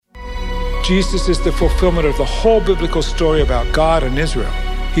Jesus is the fulfillment of the whole biblical story about God and Israel.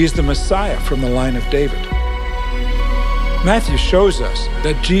 He is the Messiah from the line of David. Matthew shows us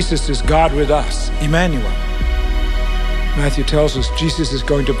that Jesus is God with us, Emmanuel. Matthew tells us Jesus is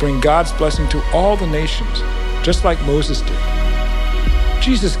going to bring God's blessing to all the nations, just like Moses did.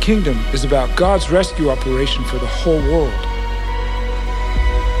 Jesus' kingdom is about God's rescue operation for the whole world.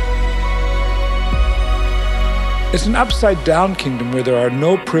 It's an upside-down kingdom where there are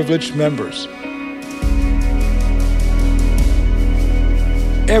no privileged members.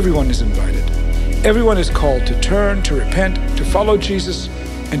 Everyone is invited. Everyone is called to turn, to repent, to follow Jesus,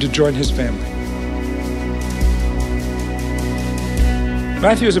 and to join his family.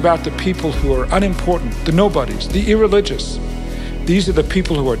 Matthew is about the people who are unimportant, the nobodies, the irreligious. These are the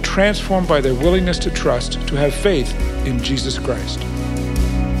people who are transformed by their willingness to trust, to have faith in Jesus Christ.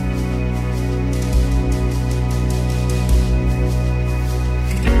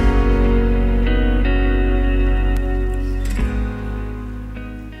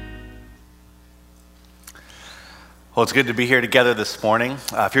 Well, it's good to be here together this morning.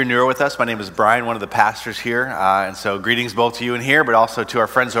 If you're newer with us, my name is Brian, one of the pastors here. And so greetings both to you in here, but also to our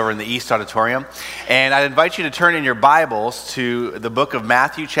friends over in the East Auditorium. And I'd invite you to turn in your Bibles to the book of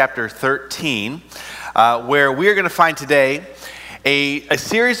Matthew chapter 13, where we are going to find today a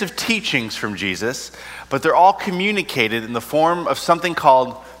series of teachings from Jesus, but they're all communicated in the form of something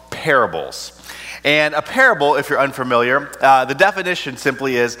called parables. And a parable, if you're unfamiliar, the definition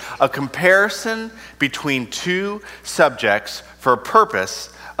simply is a comparison between two subjects for a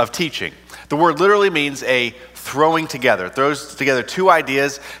purpose of teaching. The word literally means a throwing together. It throws together two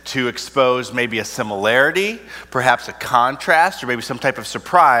ideas to expose maybe a similarity, perhaps a contrast, or maybe some type of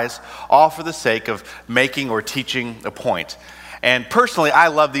surprise, all for the sake of making or teaching a point. And personally, I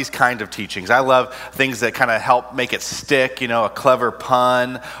love these kind of teachings. I love things that kind of help make it stick, a clever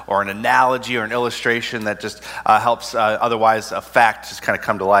pun or an analogy or an illustration that just helps otherwise a fact just kind of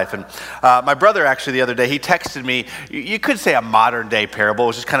come to life. And my brother actually the other day, he texted me, you could say a modern day parable. It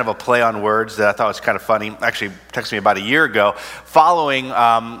was just kind of a play on words that I thought was kind of funny. Actually texted me about a year ago following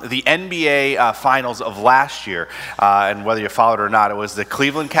the NBA finals of last year. And whether you followed it or not, it was the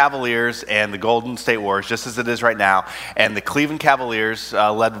Cleveland Cavaliers and the Golden State Warriors, just as it is right now. And the Cleveland Cavaliers,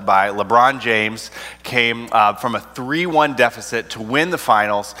 led by LeBron James, came from a 3-1 deficit to win the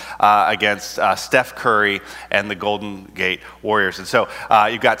finals against Steph Curry and the Golden Gate Warriors. And so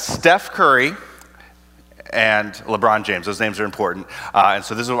you've got Steph Curry and LeBron James. Those names are important. And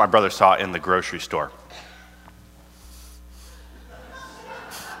so this is what my brother saw in the grocery store.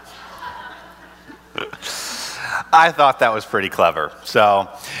 I thought that was pretty clever. So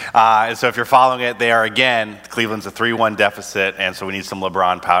if you're following it, they are, again, Cleveland's a 3-1 deficit, and so we need some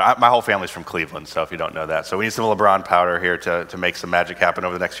LeBron powder. My whole family's from Cleveland, so if you don't know that. So we need some LeBron powder here to make some magic happen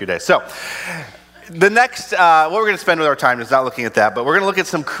over the next few days. So the next, what we're going to spend with our time is not looking at that, but we're going to look at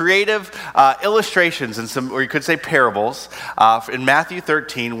some creative illustrations and some, or you could say parables, in Matthew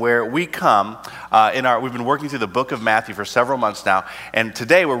 13, where we come we've been working through the book of Matthew for several months now, and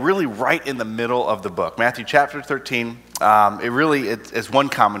today we're really right in the middle of the book. Matthew chapter 13, as one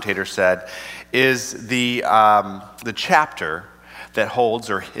commentator said, is the chapter that holds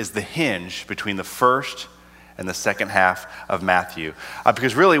or is the hinge between the first and the second half of Matthew.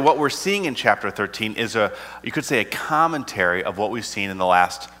 Because really what we're seeing in chapter 13 is you could say a commentary of what we've seen in the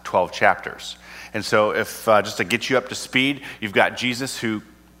last 12 chapters. And so if, just to get you up to speed, you've got Jesus who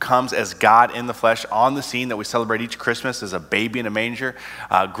comes as God in the flesh on the scene that we celebrate each Christmas as a baby in a manger,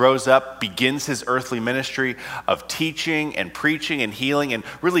 grows up, begins his earthly ministry of teaching and preaching and healing and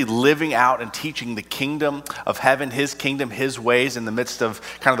really living out and teaching the kingdom of heaven, his kingdom, his ways in the midst of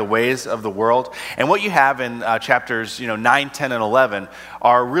kind of the ways of the world. And what you have in chapters 9, 10, and 11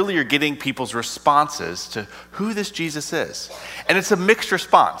 are really you're getting people's responses to who this Jesus is. And it's a mixed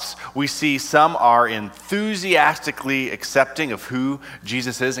response. We see some are enthusiastically accepting of who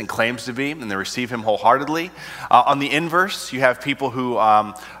Jesus is and claims to be, and they receive him wholeheartedly. On the inverse, you have people who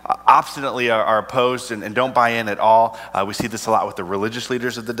obstinately are opposed and don't buy in at all. We see this a lot with the religious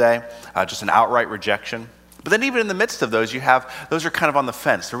leaders of the day, just an outright rejection. But then even in the midst of those, those are kind of on the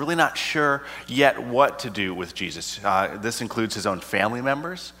fence. They're really not sure yet what to do with Jesus. This includes his own family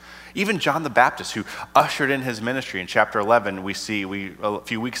members. Even John the Baptist, who ushered in his ministry in chapter 11, a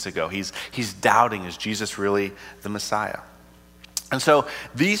few weeks ago, he's doubting, is Jesus really the Messiah? And so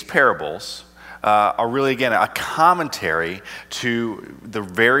these parables are really, again, a commentary to the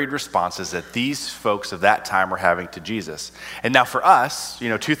varied responses that these folks of that time were having to Jesus. And now for us,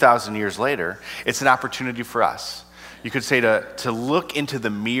 2,000 years later, it's an opportunity for us. You could say to look into the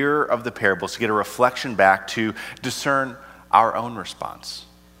mirror of the parables, to get a reflection back, to discern our own response.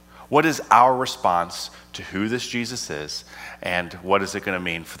 What is our response to who this Jesus is, and what is it going to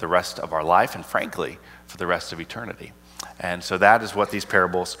mean for the rest of our life, and frankly, for the rest of eternity? And so that is what these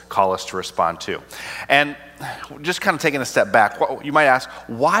parables call us to respond to. And just kind of taking a step back, you might ask,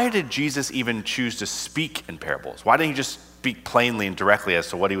 why did Jesus even choose to speak in parables? Why didn't he just speak plainly and directly as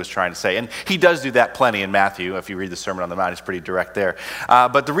to what he was trying to say? And he does do that plenty in Matthew. If you read the Sermon on the Mount, he's pretty direct there.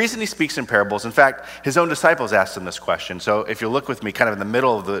 But the reason he speaks in parables, in fact, his own disciples asked him this question. So if you look with me kind of in the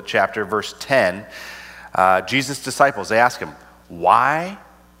middle of the chapter, verse 10, Jesus' disciples, they ask him, why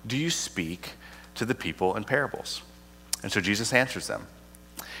do you speak to the people in parables? And so Jesus answers them.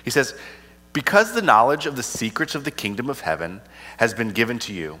 He says, because the knowledge of the secrets of the kingdom of heaven has been given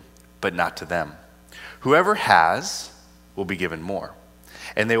to you, but not to them. Whoever has will be given more,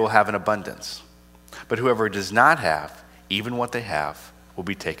 and they will have an abundance. But whoever does not have, even what they have, will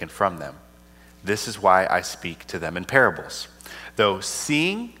be taken from them. This is why I speak to them in parables. Though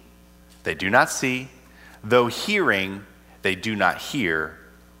seeing, they do not see. Though hearing, they do not hear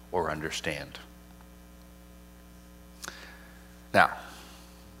or understand. Now,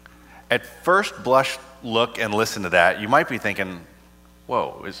 at first blush look and listen to that, you might be thinking,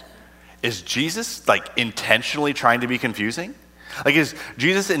 whoa, is Jesus like intentionally trying to be confusing? Like, is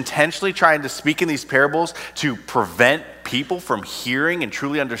Jesus intentionally trying to speak in these parables to prevent people from hearing and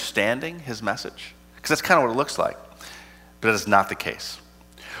truly understanding his message? Because that's kind of what it looks like. But that is not the case.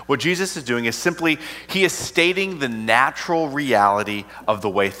 What Jesus is doing is simply, he is stating the natural reality of the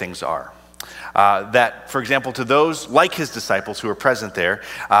way things are. That, for example, to those like his disciples who are present there,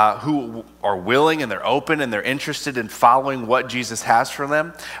 who are willing and they're open and they're interested in following what Jesus has for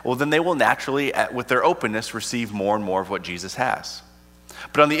them, well, then they will naturally, with their openness, receive more and more of what Jesus has.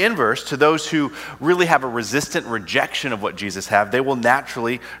 But on the inverse, to those who really have a resistant rejection of what Jesus has, they will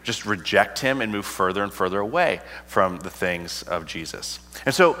naturally just reject him and move further and further away from the things of Jesus.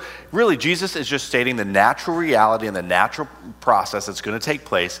 And so really, Jesus is just stating the natural reality and the natural process that's going to take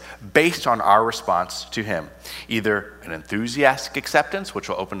place based on our response to him. Either an enthusiastic acceptance, which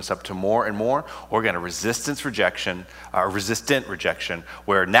will open us up to more and more, or again, a resistant rejection,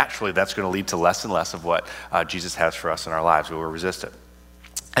 where naturally that's going to lead to less and less of what Jesus has for us in our lives. We will resist it.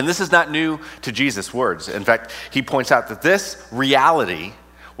 And this is not new to Jesus' words. In fact, he points out that this reality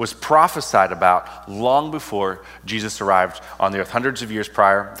was prophesied about long before Jesus arrived on the earth, hundreds of years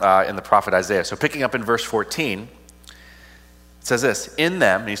prior in the prophet Isaiah. So picking up in verse 14, it says this, in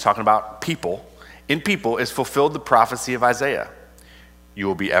them, and he's talking about people, in people is fulfilled the prophecy of Isaiah. You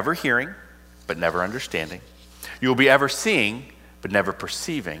will be ever hearing, but never understanding. You will be ever seeing, but never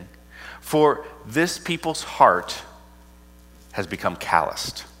perceiving. For this people's heart has become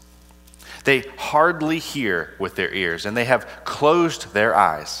calloused. They hardly hear with their ears, and they have closed their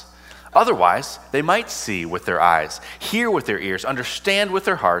eyes. Otherwise, they might see with their eyes, hear with their ears, understand with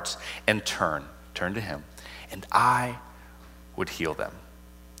their hearts, and turn to him, and I would heal them.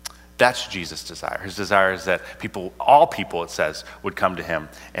 That's Jesus' desire. His desire is that all people, it says, would come to him,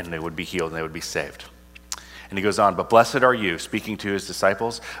 and they would be healed, and they would be saved. And he goes on, but blessed are you, speaking to his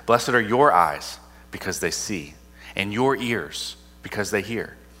disciples, blessed are your eyes, because they see, and your ears, because they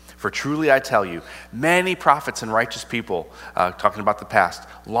hear. For truly I tell you, many prophets and righteous people, talking about the past,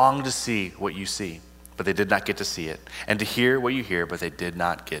 long to see what you see, but they did not get to see it, and to hear what you hear, but they did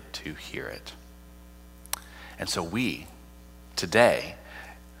not get to hear it. And so we, today,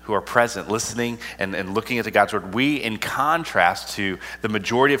 who are present, listening and looking into God's word, we, in contrast to the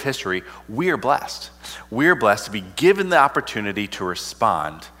majority of history, we are blessed. We are blessed to be given the opportunity to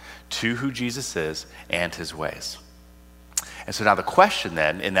respond to who Jesus is and his ways. And so now the question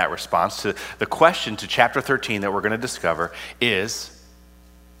then, in that response, to the question to chapter 13 that we're going to discover is,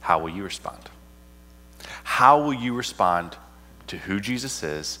 how will you respond? How will you respond to who Jesus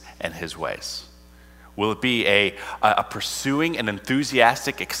is and his ways? Will it be a pursuing an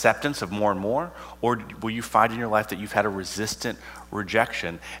enthusiastic acceptance of more and more, or will you find in your life that you've had a resistant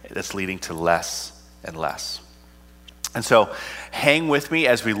rejection that's leading to less and less? And so hang with me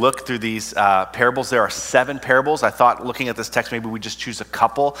as we look through these parables. There are 7 parables. I thought looking at this text, maybe we just choose a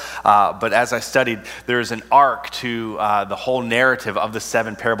couple. But as I studied, there's an arc to the whole narrative of the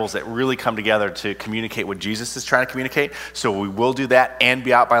 7 parables that really come together to communicate what Jesus is trying to communicate. So we will do that and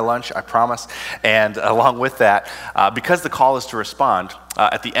be out by lunch, I promise. And along with that, because the call is to respond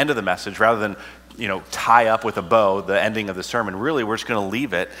at the end of the message, rather than tie up with a bow the ending of the sermon, really we're just going to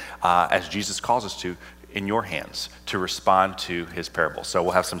leave it as Jesus calls us to, in your hands to respond to his parable. So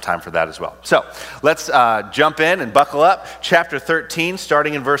we'll have some time for that as well. So let's jump in and buckle up. Chapter 13,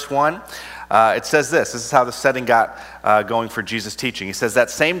 starting in verse 1, it says this. This is how the setting got going for Jesus' teaching. He says, that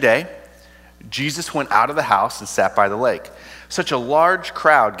same day, Jesus went out of the house and sat by the lake. Such a large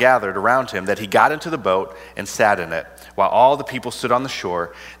crowd gathered around him that he got into the boat and sat in it, while all the people stood on the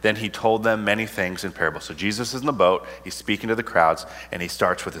shore. Then he told them many things in parables. So Jesus is in the boat, he's speaking to the crowds, and he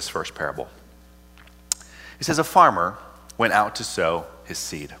starts with his first parable. He says, a farmer went out to sow his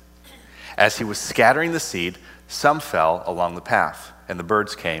seed. As he was scattering the seed, some fell along the path, and the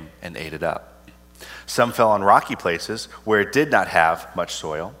birds came and ate it up. Some fell on rocky places where it did not have much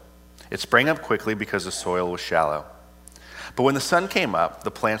soil. It sprang up quickly because the soil was shallow. But when the sun came up,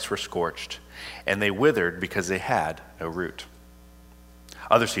 the plants were scorched, and they withered because they had no root.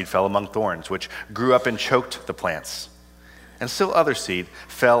 Other seed fell among thorns, which grew up and choked the plants. And still other seed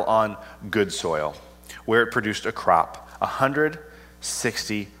fell on good soil, where it produced a crop, 100,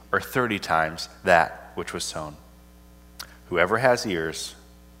 60, or 30 times that which was sown. Whoever has ears,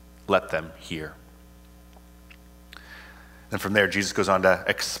 let them hear. And from there, Jesus goes on to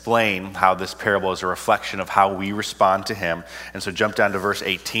explain how this parable is a reflection of how we respond to him. And so jump down to verse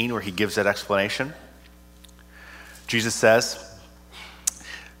 18 where he gives that explanation. Jesus says,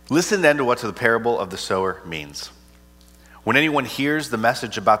 listen then to what the parable of the sower means. When anyone hears the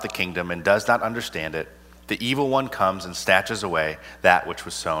message about the kingdom and does not understand it, the evil one comes and snatches away that which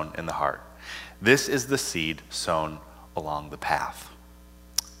was sown in the heart. This is the seed sown along the path.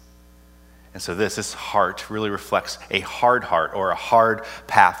 And so this heart really reflects a hard heart or a hard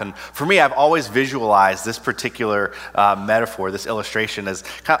path. And for me, I've always visualized this particular metaphor, this illustration, as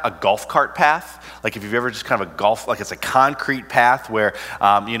kind of a golf cart path. Like if you've ever just kind of a golf, like it's a concrete path where,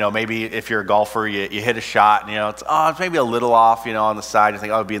 maybe if you're a golfer, you hit a shot and, it's maybe a little off, on the side. You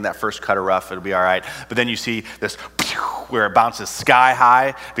think, it'll be in that first cut of rough, it'll be all right. But then you see this where it bounces sky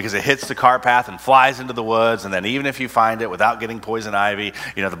high because it hits the cart path and flies into the woods. And then even if you find it without getting poison ivy,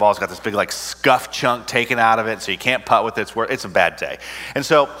 the ball's got this big scuff chunk taken out of it, so you can't putt with it. It's a bad day. And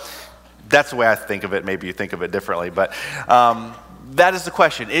so that's the way I think of it. Maybe you think of it differently, but that is the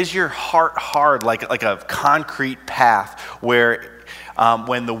question. Is your heart hard like a concrete path where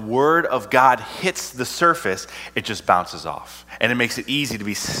when the word of God hits the surface, it just bounces off and it makes it easy to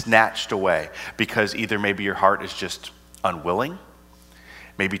be snatched away because either maybe your heart is just unwilling,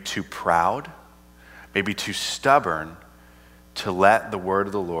 maybe too proud, maybe too stubborn to let the word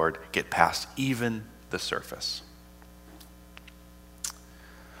of the Lord get past even the surface.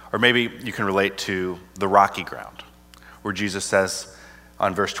 Or maybe you can relate to the rocky ground, where Jesus says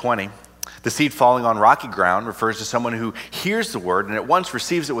on verse 20, the seed falling on rocky ground refers to someone who hears the word and at once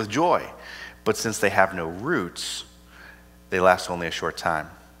receives it with joy. But since they have no roots, they last only a short time.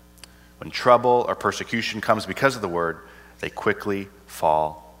 When trouble or persecution comes because of the word, they quickly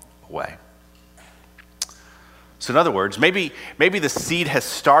fall away. So in other words, maybe the seed has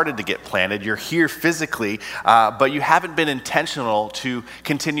started to get planted. You're here physically, but you haven't been intentional to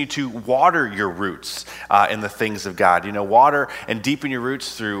continue to water your roots in the things of God. Water and deepen your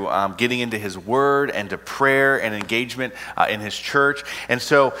roots through getting into his word and to prayer and engagement in his church. And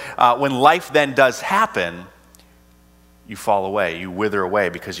so when life then does happen, you fall away, you wither away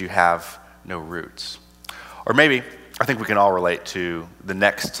because you have no roots. Or maybe, I think we can all relate to the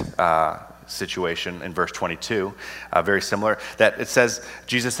next situation in verse 22, very similar, that it says,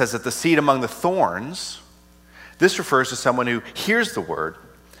 Jesus says that the seed among the thorns, this refers to someone who hears the word,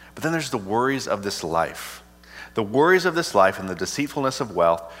 but then there's the worries of this life. The worries of this life and the deceitfulness of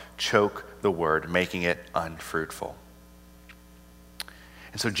wealth choke the word, making it unfruitful.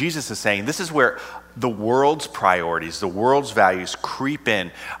 And so Jesus is saying this is where the world's priorities, the world's values creep in,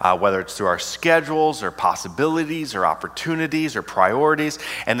 whether it's through our schedules or possibilities or opportunities or priorities.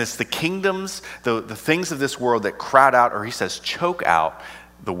 And it's the kingdoms, the things of this world that crowd out, or he says choke out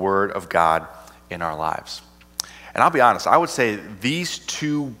the word of God in our lives. And I'll be honest, I would say these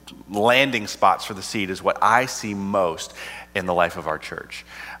two landing spots for the seed is what I see most in the life of our church.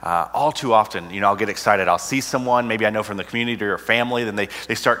 All too often, I'll get excited. I'll see someone, maybe I know from the community or family, then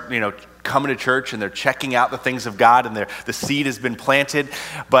they start, coming to church and they're checking out the things of God and the seed has been planted.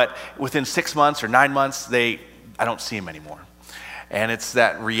 But within 6 months or 9 months, I don't see them anymore. And it's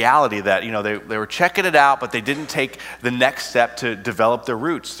that reality that, they were checking it out, but they didn't take the next step to develop their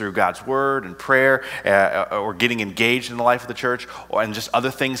roots through God's word and prayer or getting engaged in the life of the church, and just other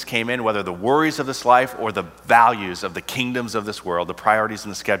things came in, whether the worries of this life or the values of the kingdoms of this world, the priorities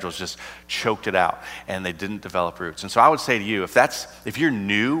and the schedules just choked it out, and they didn't develop roots. And so I would say to you, if you're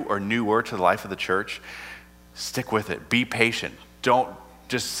new or newer to the life of the church, stick with it. Be patient. Don't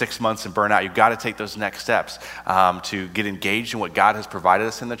just 6 months and burn out. You've got to take those next steps to get engaged in what God has provided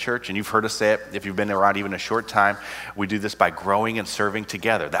us in the church. And you've heard us say it if you've been around even a short time. We do this by growing and serving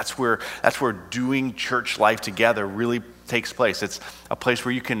together. That's where doing church life together really takes place. It's a place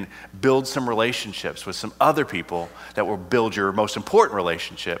where you can build some relationships with some other people that will build your most important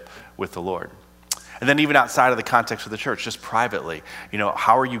relationship with the Lord. And then even outside of the context of the church, just privately,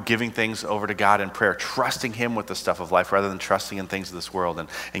 how are you giving things over to God in prayer, trusting him with the stuff of life rather than trusting in things of this world,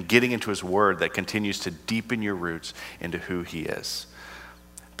 and getting into his word that continues to deepen your roots into who he is.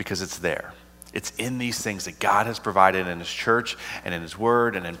 Because it's there. It's in these things that God has provided in his church and in his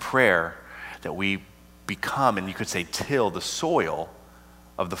word and in prayer that we become, and you could say till, the soil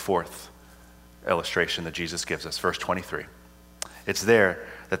of the fourth illustration that Jesus gives us, verse 23. It's there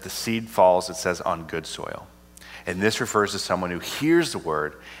that the seed falls, it says, on good soil. And this refers to someone who hears the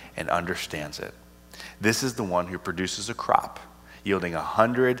word and understands it. This is the one who produces a crop yielding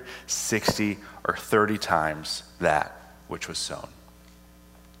 100, 60, or 30 times that which was sown.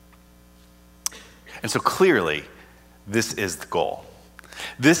 And so clearly, this is the goal.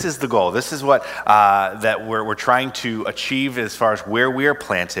 This is the goal. This is what that we're trying to achieve as far as where we are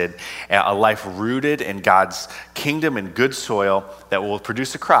planted, a life rooted in God's kingdom and good soil that will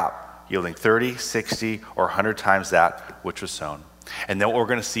produce a crop yielding 30, 60, or 100 times that which was sown. And then what we're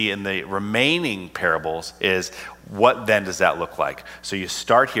going to see in the remaining parables is what then does that look like? So you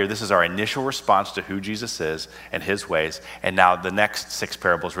start here. This is our initial response to who Jesus is and his ways. And now the next 6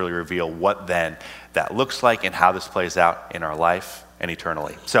 parables really reveal what then that looks like and how this plays out in our life and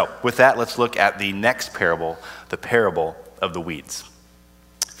eternally. So with that, let's look at the next parable, the parable of the weeds.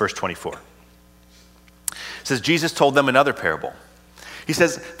 Verse 24. It says, Jesus told them another parable. He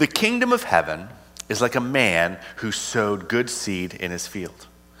says, the kingdom of heaven is like a man who sowed good seed in his field.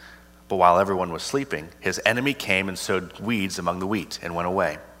 But while everyone was sleeping, his enemy came and sowed weeds among the wheat and went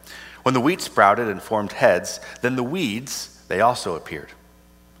away. When the wheat sprouted and formed heads, then the weeds, they also appeared.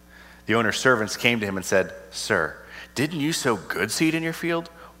 The owner's servants came to him and said, Sir, didn't you sow good seed in your field?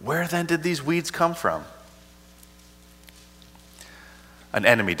 Where then did these weeds come from? An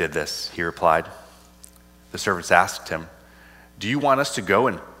enemy did this, he replied. The servants asked him, Do you want us to go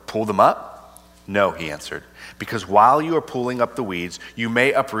and pull them up? No, he answered, because while you are pulling up the weeds, you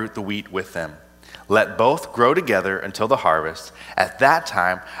may uproot the wheat with them. Let both grow together until the harvest. At that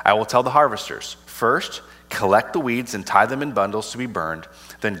time, I will tell the harvesters, first, collect the weeds and tie them in bundles to be burned,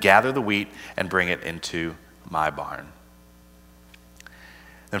 then gather the wheat and bring it into my barn.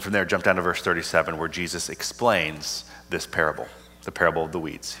 Then from there, jump down to verse 37, where Jesus explains this parable, the parable of the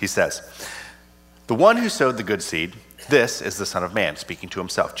weeds. He says, the one who sowed the good seed, this is the Son of Man, speaking to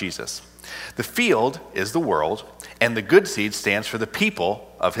himself, Jesus. The field is the world, and the good seed stands for the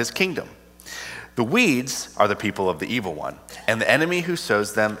people of his kingdom. The weeds are the people of the evil one, and the enemy who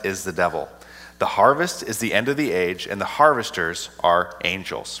sows them is the devil. The harvest is the end of the age, and the harvesters are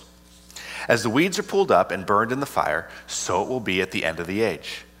angels. As the weeds are pulled up and burned in the fire, so it will be at the end of the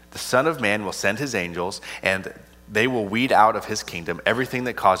age. The Son of Man will send his angels, and they will weed out of his kingdom everything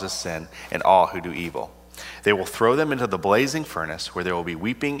that causes sin and all who do evil. They will throw them into the blazing furnace, where there will be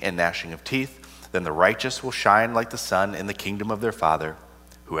weeping and gnashing of teeth. Then the righteous will shine like the sun in the kingdom of their Father.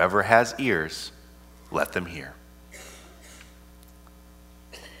 Whoever has ears, let them hear.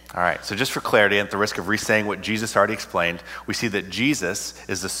 All right, so just for clarity, at the risk of re-saying what Jesus already explained, we see that Jesus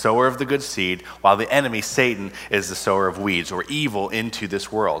is the sower of the good seed, while the enemy, Satan, is the sower of weeds or evil into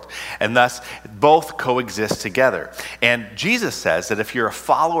this world. And thus, both coexist together. And Jesus says that if you're a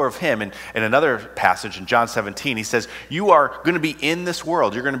follower of him, in another passage in John 17, he says, you are going to be in this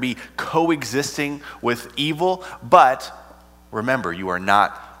world. You're going to be coexisting with evil, but remember, you are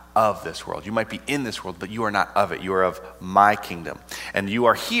not of this world. You might be in this world, but you are not of it. You are of my kingdom. And you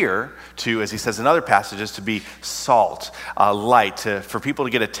are here to, as he says in other passages, to be salt, light, for people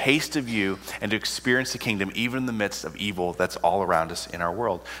to get a taste of you and to experience the kingdom even in the midst of evil that's all around us in our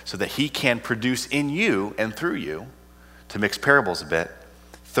world, so that he can produce in you and through you, to mix parables a bit,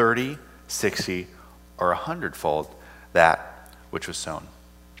 30, 60, or 100-fold that which was sown.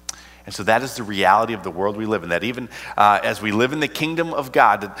 And so that is the reality of the world we live in, that even as we live in the kingdom of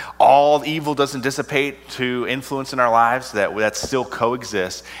God, that all evil doesn't dissipate to influence in our lives, that still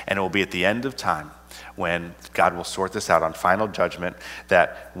coexists, and it will be at the end of time when God will sort this out on final judgment,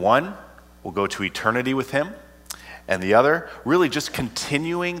 that one will go to eternity with him, and the other really just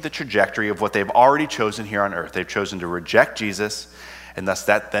continuing the trajectory of what they've already chosen here on earth. They've chosen to reject Jesus, and thus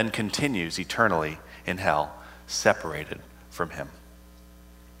that then continues eternally in hell, separated from him.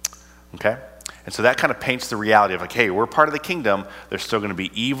 Okay? And so that kind of paints the reality of like, hey, we're part of the kingdom. There's still going to be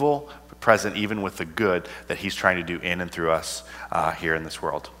evil present even with the good that he's trying to do in and through us here in this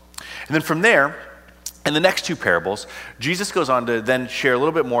world. And then from there, in the next two parables, Jesus goes on to then share a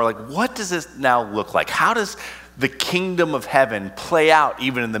little bit more, like, what does this now look like? How does the kingdom of heaven play out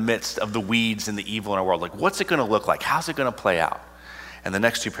even in the midst of the weeds and the evil in our world? Like, what's it going to look like? How's it going to play out? And the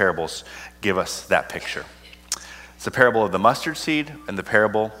next two parables give us that picture. It's the parable of the mustard seed and the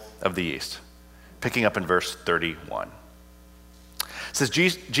parable of the yeast. Picking up in verse 31. It says,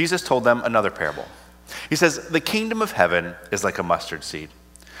 Jesus told them another parable. He says, the kingdom of heaven is like a mustard seed,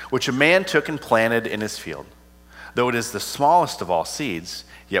 which a man took and planted in his field. Though it is the smallest of all seeds,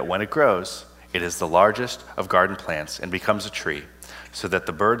 yet when it grows, it is the largest of garden plants and becomes a tree, so that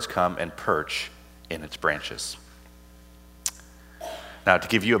the birds come and perch in its branches. Now, to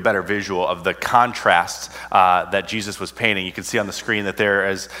give you a better visual of the contrast that Jesus was painting, you can see on the screen that there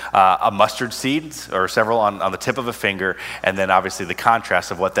is a mustard seed, or several on the tip of a finger, and then obviously the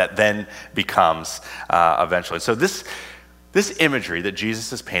contrast of what that then becomes eventually. So this imagery that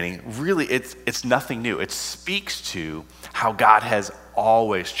Jesus is painting, really, it's nothing new. It speaks to how God has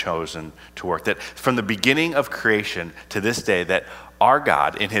always chosen to work. That from the beginning of creation to this day, that our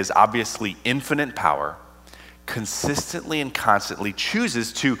God, in his obviously infinite power, consistently and constantly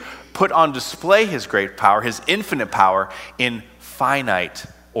chooses to put on display his great power, his infinite power, in finite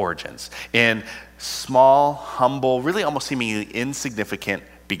origins, in small, humble, really almost seemingly insignificant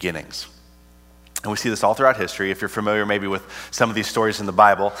beginnings. And we see this all throughout history. If you're familiar maybe with some of these stories in the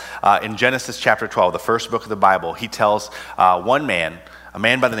Bible, in Genesis chapter 12, the first book of the Bible, he tells one man, a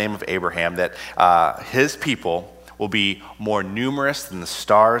man by the name of Abraham, that his people will be more numerous than the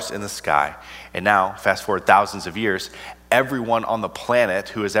stars in the sky. And now, fast forward thousands of years, everyone on the planet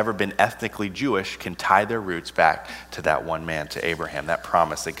who has ever been ethnically Jewish can tie their roots back to that one man, to Abraham. That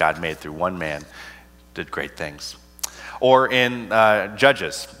promise that God made through one man did great things. Or in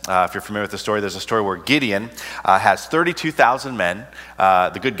Judges, if you're familiar with the story, there's a story where Gideon has 32,000 men,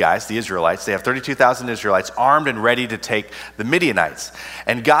 the good guys, the Israelites. They have 32,000 Israelites armed and ready to take the Midianites.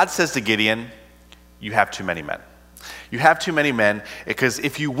 And God says to Gideon, you have too many men. You have too many men, because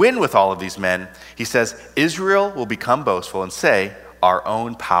if you win with all of these men, he says, Israel will become boastful and say, our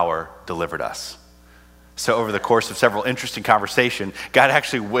own power delivered us. So over the course of several interesting conversations, God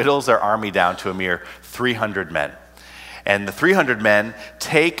actually whittles their army down to a mere 300 men. And the 300 men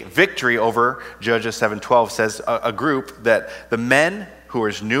take victory over, Judges 7:12 says, a group that the men who were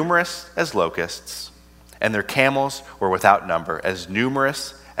as numerous as locusts, and their camels were without number, as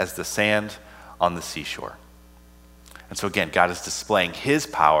numerous as the sand on the seashore. And so again, God is displaying his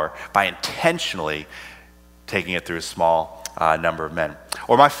power by intentionally taking it through a small number of men.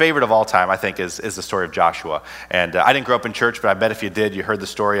 Or my favorite of all time, I think, is the story of Joshua. And I didn't grow up in church, but I bet if you did, you heard the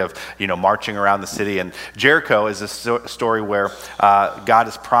story of, marching around the city. And Jericho is a story where God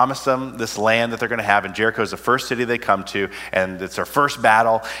has promised them this land that they're going to have. And Jericho is the first city they come to, and it's their first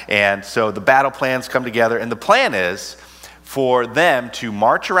battle. And so the battle plans come together. And the plan is for them to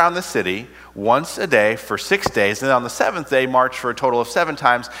march around the city once a day for 6 days. And then on the seventh day, march for a total of 7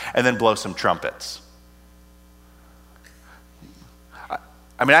 times, and then blow some trumpets.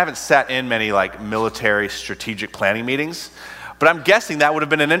 I mean, I haven't sat in many military strategic planning meetings, but I'm guessing that would have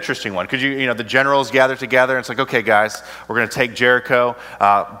been an interesting one. Could the generals gather together and it's like, okay, guys, we're going to take Jericho,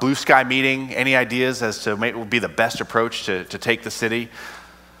 blue sky meeting. Any ideas as to what would be the best approach to take the city?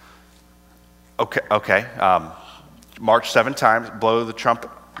 Okay. March 7 times, blow the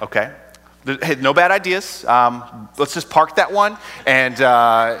trumpet. Okay. Hey, no bad ideas. Let's just park that one. And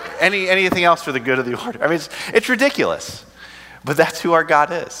anything else for the good of the order. I mean, it's ridiculous. But that's who our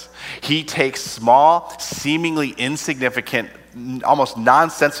God is. He takes small, seemingly insignificant, almost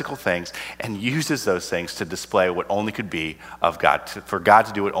nonsensical things and uses those things to display what only could be of God, for God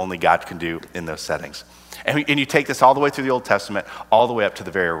to do what only God can do in those settings. And you take this all the way through the Old Testament, all the way up to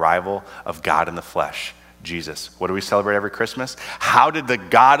the very arrival of God in the flesh, Jesus. What do we celebrate every Christmas? How did the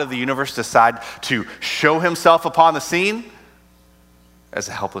God of the universe decide to show himself upon the scene? As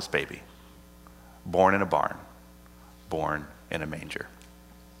a helpless baby, born in a barn, born in a manger.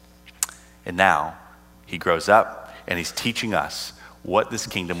 And now he grows up and he's teaching us what this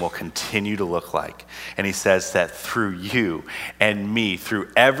kingdom will continue to look like. And he says that through you and me, through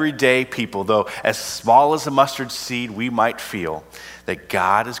everyday people, though as small as a mustard seed we might feel, that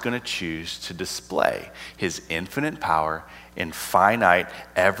God is going to choose to display his infinite power in finite,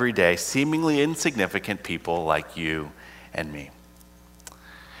 everyday, seemingly insignificant people like you and me.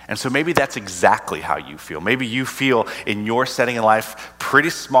 And so maybe that's exactly how you feel. Maybe you feel in your setting in life pretty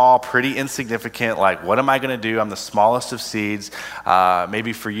small, pretty insignificant, like, what am I going to do? I'm the smallest of seeds.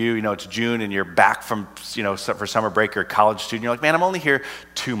 Maybe for you, it's June and you're back from, for summer break, you're a college student. You're like, man, I'm only here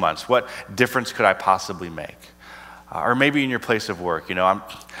 2 months. What difference could I possibly make? Or maybe in your place of work,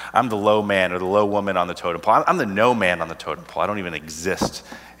 I'm the low man or the low woman on the totem pole. I'm the no man on the totem pole. I don't even exist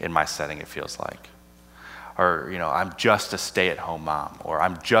in my setting, it feels like. Or, I'm just a stay-at-home mom, or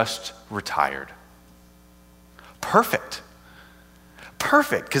I'm just retired. Perfect,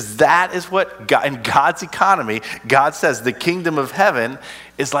 because that is what God, in God's economy, God says the kingdom of heaven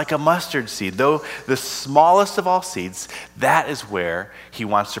is like a mustard seed. Though the smallest of all seeds, that is where he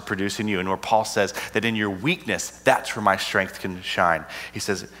wants to produce in you. And where Paul says that in your weakness, that's where my strength can shine. He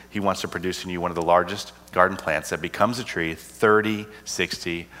says he wants to produce in you one of the largest garden plants that becomes a tree 30,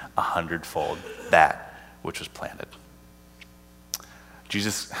 60, 100-fold that which was planted.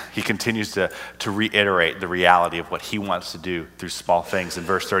 Jesus, he continues to reiterate the reality of what he wants to do through small things. In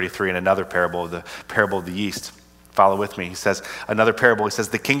verse 33, in another parable, the parable of the yeast, follow with me. He says, another parable, he says,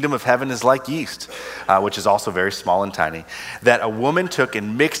 the kingdom of heaven is like yeast, which is also very small and tiny, that a woman took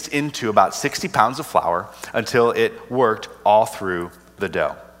and mixed into about 60 pounds of flour until it worked all through the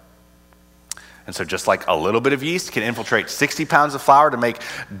dough. And so just like a little bit of yeast can infiltrate 60 pounds of flour to make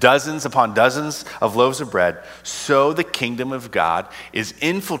dozens upon dozens of loaves of bread, so the kingdom of God is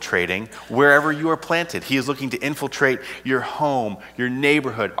infiltrating wherever you are planted. He is looking to infiltrate your home, your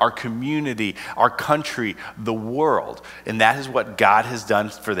neighborhood, our community, our country, the world. And that is what God has done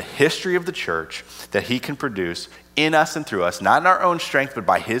for the history of the church, that he can produce in us and through us, not in our own strength, but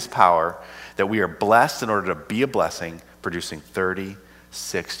by his power, that we are blessed in order to be a blessing, producing 30,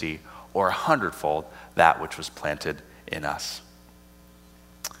 60, or 100-fold that which was planted in us.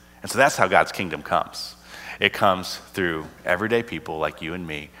 And so that's how God's kingdom comes. It comes through everyday people like you and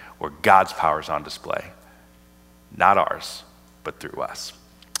me, where God's power is on display. Not ours, but through us.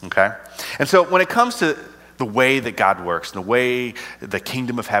 Okay? And so when it comes to the way that God works and the way the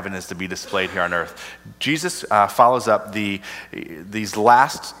kingdom of heaven is to be displayed here on earth, Jesus follows up these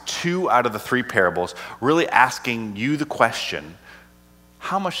last 2 out of the 3 parables, really asking you the question,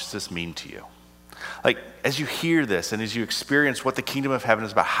 how much does this mean to you? Like, as you hear this and as you experience what the kingdom of heaven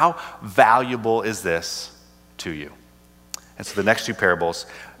is about, how valuable is this to you? And so the next 2 parables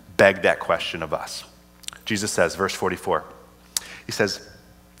beg that question of us. Jesus says, verse 44, he says,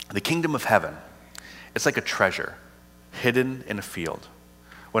 the kingdom of heaven, it's like a treasure hidden in a field.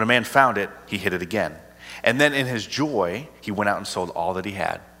 When a man found it, he hid it again. And then in his joy, he went out and sold all that he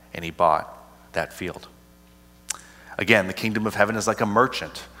had, and he bought that field. Again, the kingdom of heaven is like a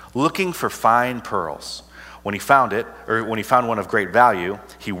merchant looking for fine pearls. When he found it, or when he found one of great value,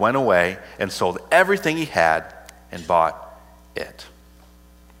 he went away and sold everything he had and bought it.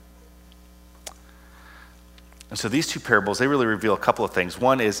 And so these 2 parables, they really reveal a couple of things.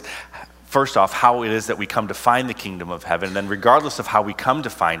 One is, first off, how it is that we come to find the kingdom of heaven. And then regardless of how we come to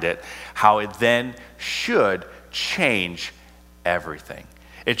find it, how it then should change everything.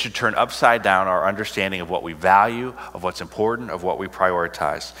 It should turn upside down our understanding of what we value, of what's important, of what we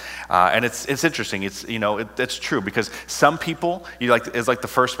prioritize. And it's interesting. It's true because some people, it's like the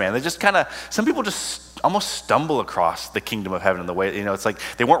first man. Some people just almost stumble across the kingdom of heaven in the way, it's like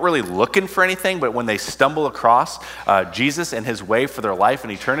they weren't really looking for anything, but when they stumble across Jesus and his way for their life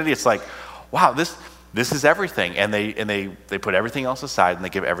and eternity, it's like, wow, this is everything. And they put everything else aside and they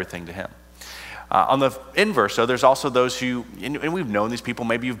give everything to him. On the inverse, though, there's also those who, and we've known these people,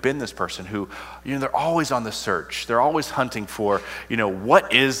 maybe you've been this person who, they're always on the search. They're always hunting for,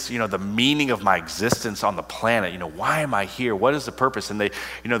 what is, the meaning of my existence on the planet? Why am I here? What is the purpose? And they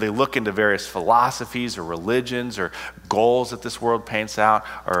look into various philosophies or religions or goals that this world paints out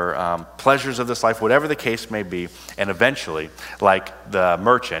or pleasures of this life, whatever the case may be. And eventually, like the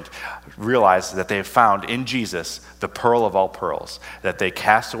merchant, realize that they have found in Jesus the pearl of all pearls, that they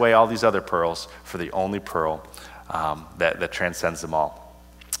cast away all these other pearls for the only pearl that transcends them all.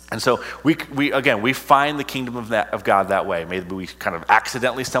 And so we find the kingdom of God that way. Maybe we kind of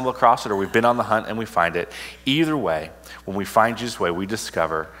accidentally stumble across it, or we've been on the hunt and we find it. Either way, when we find Jesus' way, we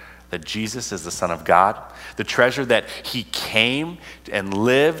discover that Jesus is the Son of God, the treasure that he came and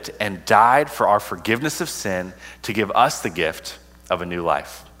lived and died for our forgiveness of sin to give us the gift of a new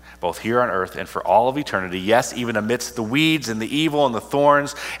life, both here on earth and for all of eternity. Yes, even amidst the weeds and the evil and the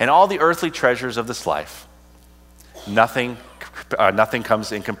thorns and all the earthly treasures of this life, nothing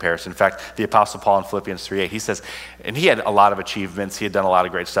comes in comparison. In fact, the Apostle Paul in Philippians 3:8, he says, and he had a lot of achievements. He had done a lot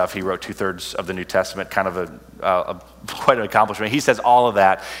of great stuff. He wrote 2/3 of the New Testament, kind of quite an accomplishment. He says all of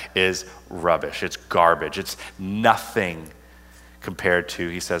that is rubbish. It's garbage. It's nothing compared to,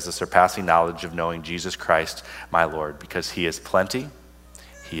 he says, the surpassing knowledge of knowing Jesus Christ, my Lord, because he is plenty,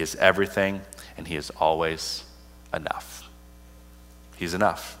 he is everything, and he is always enough. He's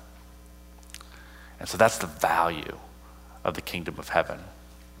enough. And so that's the value of the kingdom of heaven.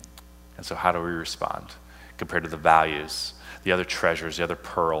 And so how do we respond compared to the values, the other treasures, the other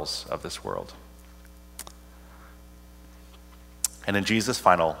pearls of this world? And in Jesus'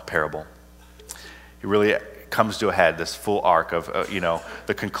 final parable, he really comes to a head, this full arc of,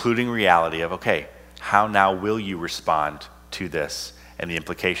 the concluding reality of, okay, how now will you respond to this and the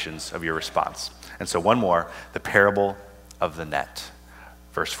implications of your response? And so one more, the parable of the net,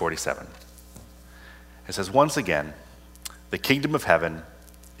 verse 47. It says, once again, the kingdom of heaven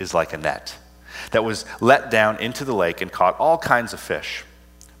is like a net that was let down into the lake and caught all kinds of fish.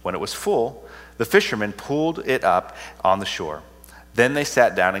 When it was full, the fishermen pulled it up on the shore. Then they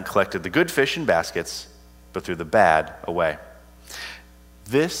sat down and collected the good fish in baskets, but threw the bad away.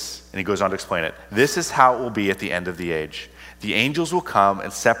 This, and he goes on to explain it, this is how it will be at the end of the age. The angels will come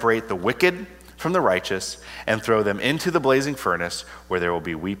and separate the wicked from the righteous and throw them into the blazing furnace where there will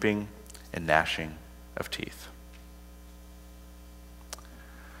be weeping and gnashing of teeth.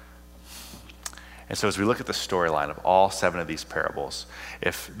 And so as we look at the storyline of all 7 of these parables,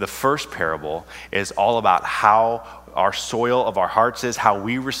 if the first parable is all about how our soil of our hearts is, how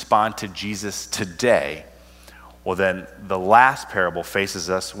we respond to Jesus today, well, then the last parable faces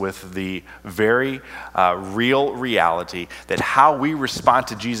us with the very real reality that how we respond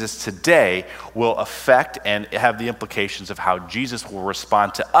to Jesus today will affect and have the implications of how Jesus will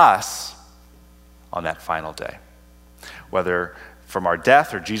respond to us on that final day. Whether from our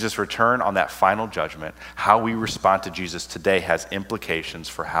death or Jesus' return on that final judgment, how we respond to Jesus today has implications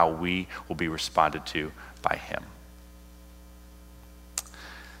for how we will be responded to by him.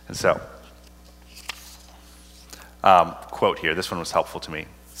 And so, quote here, this one was helpful to me.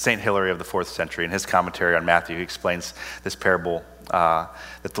 St. Hilary of the 4th century, in his commentary on Matthew, he explains this parable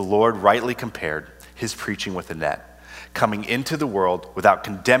that the Lord rightly compared his preaching with a net. Coming into the world without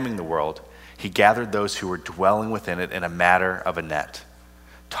condemning the world, he gathered those who were dwelling within it in a matter of a net.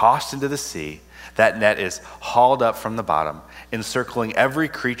 Tossed into the sea, that net is hauled up from the bottom, encircling every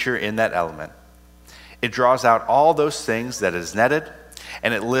creature in that element. It draws out all those things that is netted,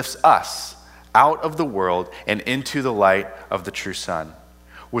 and it lifts us out of the world and into the light of the true sun.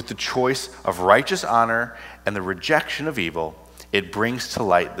 With the choice of righteous honor and the rejection of evil, it brings to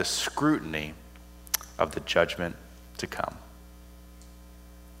light the scrutiny of the judgment to come.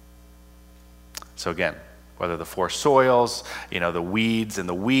 So again, whether the 4 soils, the weeds and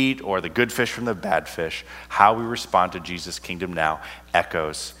the wheat, or the good fish from the bad fish, how we respond to Jesus' kingdom now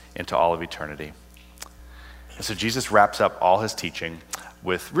echoes into all of eternity. And so Jesus wraps up all his teaching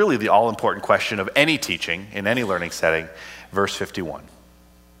with really the all-important question of any teaching in any learning setting, verse 51.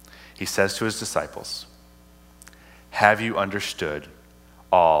 He says to his disciples, "Have you understood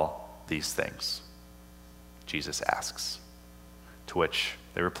all these things?" Jesus asks, to which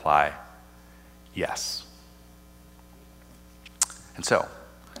they reply, "Yes." And so,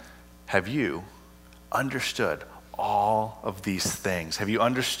 have you understood all of these things? Have you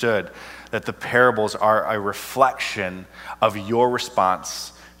understood that the parables are a reflection of your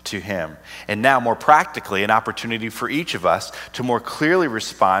response to him? And now, more practically, an opportunity for each of us to more clearly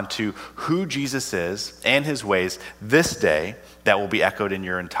respond to who Jesus is and his ways this day that will be echoed in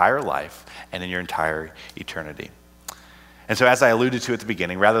your entire life and in your entire eternity. And so, as I alluded to at the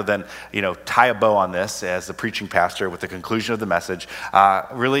beginning, rather than tie a bow on this as the preaching pastor with the conclusion of the message,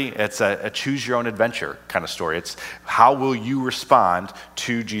 really it's a choose your own adventure kind of story. It's how will you respond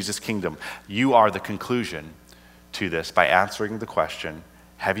to Jesus' kingdom? You are the conclusion to this by answering the question,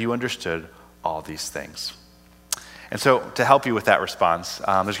 have you understood all these things? And so, to help you with that response,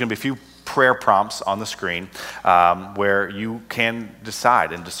 there's going to be a few prayer prompts on the screen where you can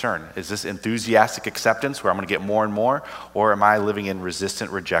decide and discern, is this enthusiastic acceptance where I'm going to get more and more, or am I living in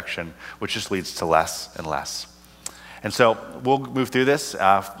resistant rejection, which just leads to less and less? And so we'll move through this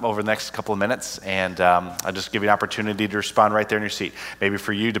over the next couple of minutes, and I'll just give you an opportunity to respond right there in your seat. Maybe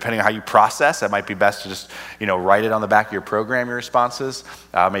for you, depending on how you process, it might be best to just write it on the back of your program, your responses,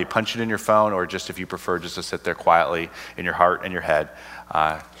 maybe punch it in your phone, or just if you prefer, just to sit there quietly in your heart and your head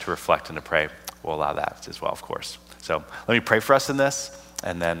to reflect and to pray. We'll allow that as well, of course. So let me pray for us in this,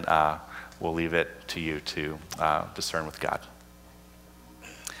 and then we'll leave it to you to discern with God.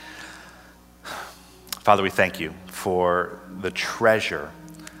 Father, we thank you for the treasure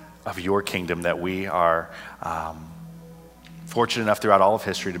of your kingdom that we are fortunate enough throughout all of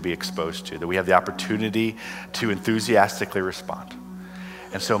history to be exposed to, that we have the opportunity to enthusiastically respond.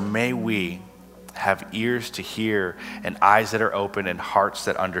 And so may we have ears to hear and eyes that are open and hearts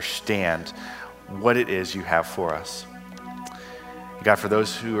that understand what it is you have for us. God, for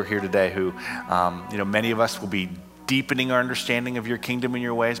those who are here today who, many of us will be deepening our understanding of your kingdom and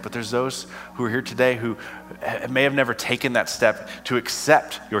your ways, but there's those who are here today who may have never taken that step to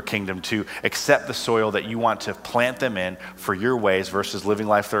accept your kingdom, to accept the soil that you want to plant them in for your ways versus living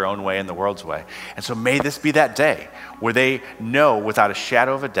life their own way and the world's way. And so may this be that day where they know without a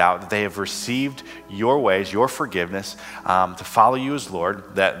shadow of a doubt that they have received your ways, your forgiveness, to follow you as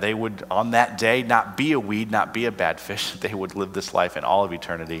Lord, that they would on that day not be a weed, not be a bad fish, that they would live this life in all of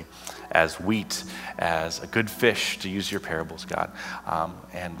eternity as wheat, as a good fish, to use your parables, God.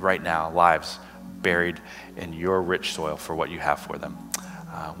 And right now, lives buried in your rich soil for what you have for them.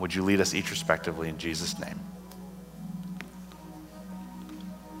 Would you lead us each respectively in Jesus' name?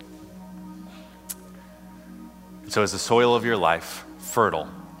 So is the soil of your life fertile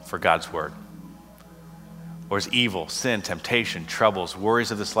for God's word? Or is evil, sin, temptation, troubles,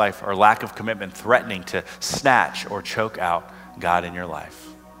 worries of this life, or lack of commitment threatening to snatch or choke out God in your life?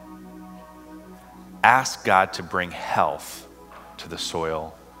 Ask God to bring health to the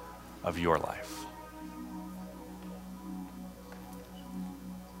soil of your life.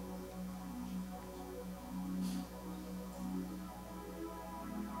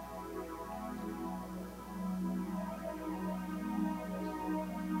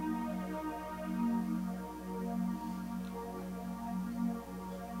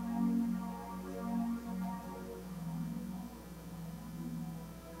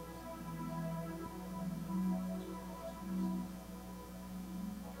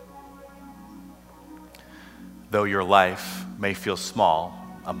 Though your life may feel small,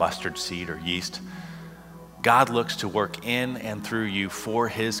 a mustard seed or yeast, God looks to work in and through you for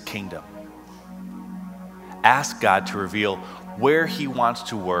his kingdom. Ask God to reveal where he wants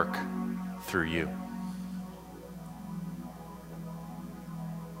to work through you.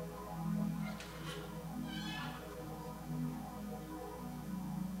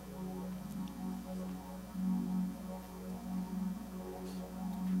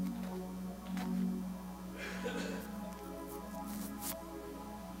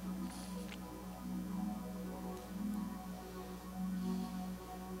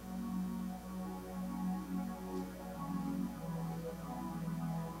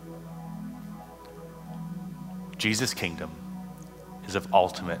 Jesus' kingdom is of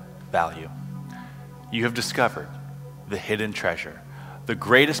ultimate value. You have discovered the hidden treasure, the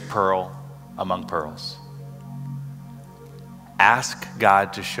greatest pearl among pearls. Ask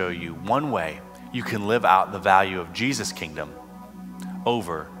God to show you one way you can live out the value of Jesus' kingdom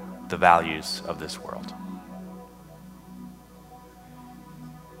over the values of this world.